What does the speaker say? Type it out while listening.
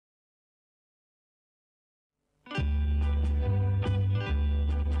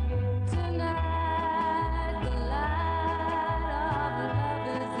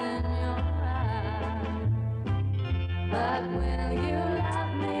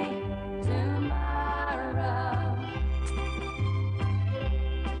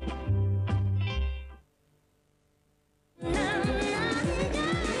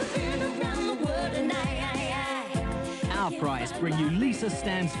Price bring you Lisa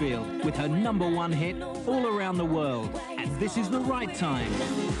Stansfield with her #1 hit, All Around the World, and This Is the Right Time.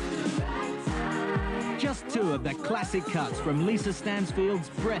 Just two of the classic cuts from Lisa Stansfield's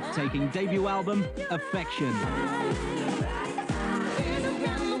breathtaking debut album, Affection.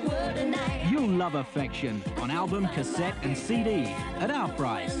 You'll love Affection on album, cassette and CD at our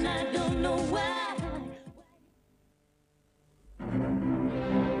price.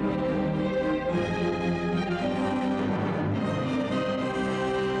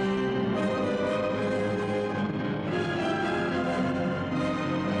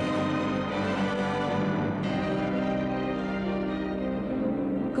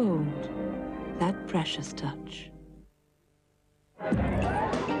 Gold, that precious touch.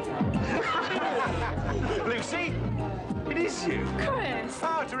 Lucy, it is you. Chris!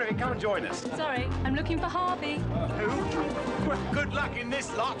 Oh, terrific. Come and join us. Sorry, I'm looking for Harvey. Who? Well, good luck in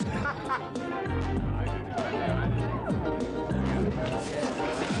this lot.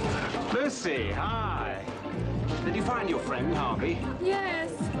 Lucy, hi. Did you find your friend, Harvey?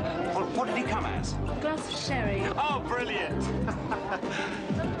 Yes. Well, what did he come as? Glass of sherry. Oh, brilliant.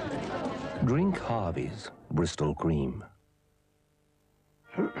 Drink Harvey's Bristol Cream.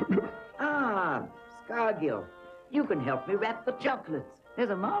 Ah, Scargill, you can help me wrap the chocolates. There's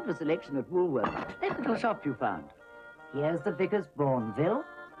a marvellous selection at Woolworths. That little shop you found. Here's the Vickers Bourneville,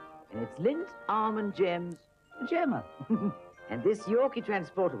 and it's Lindt, Almond Gems, Gemma. And this Yorkie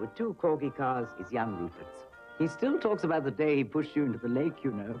transporter with 2 corgi cars is young Rupert's. He still talks about the day he pushed you into the lake,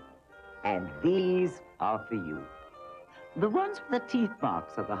 you know. And these are for you. The ones with the teeth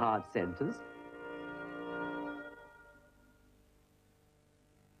marks are the hard centers.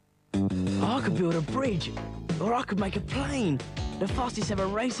 I could build a bridge, or I could make a plane, the fastest ever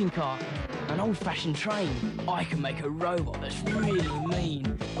racing car, an old-fashioned train. I can make a robot that's really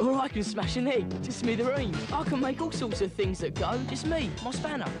mean, or I can smash an egg to smithereens. I can make all sorts of things that go. It's me, my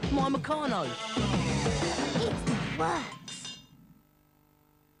spanner, my Meccano. It works.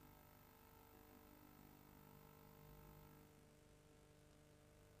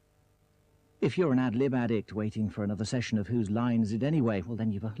 If you're an ad-lib addict waiting for another session of Whose Line Is It Anyway, well,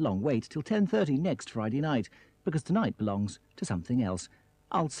 then you've a long wait till 10:30 next Friday night, because tonight belongs to something else.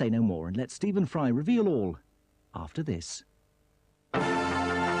 I'll say no more and let Stephen Fry reveal all after this.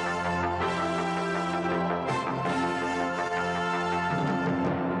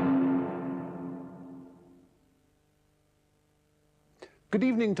 Good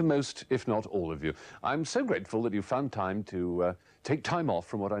evening to most, if not all of you. I'm so grateful that you found time to take time off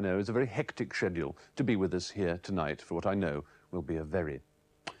from what I know is a very hectic schedule to be with us here tonight for what I know will be a very...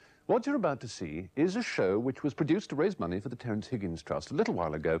 What you're about to see is a show which was produced to raise money for the Terence Higgins Trust a little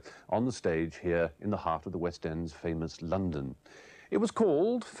while ago on the stage here in the heart of the West End's famous London. It was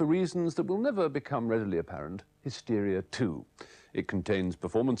called, for reasons that will never become readily apparent, Hysteria 2. It contains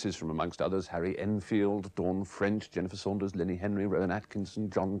performances from, amongst others, Harry Enfield, Dawn French, Jennifer Saunders, Lenny Henry, Rowan Atkinson,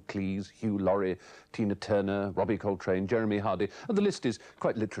 John Cleese, Hugh Laurie, Tina Turner, Robbie Coltrane, Jeremy Hardy, and the list is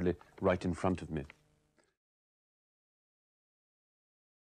quite literally right in front of me.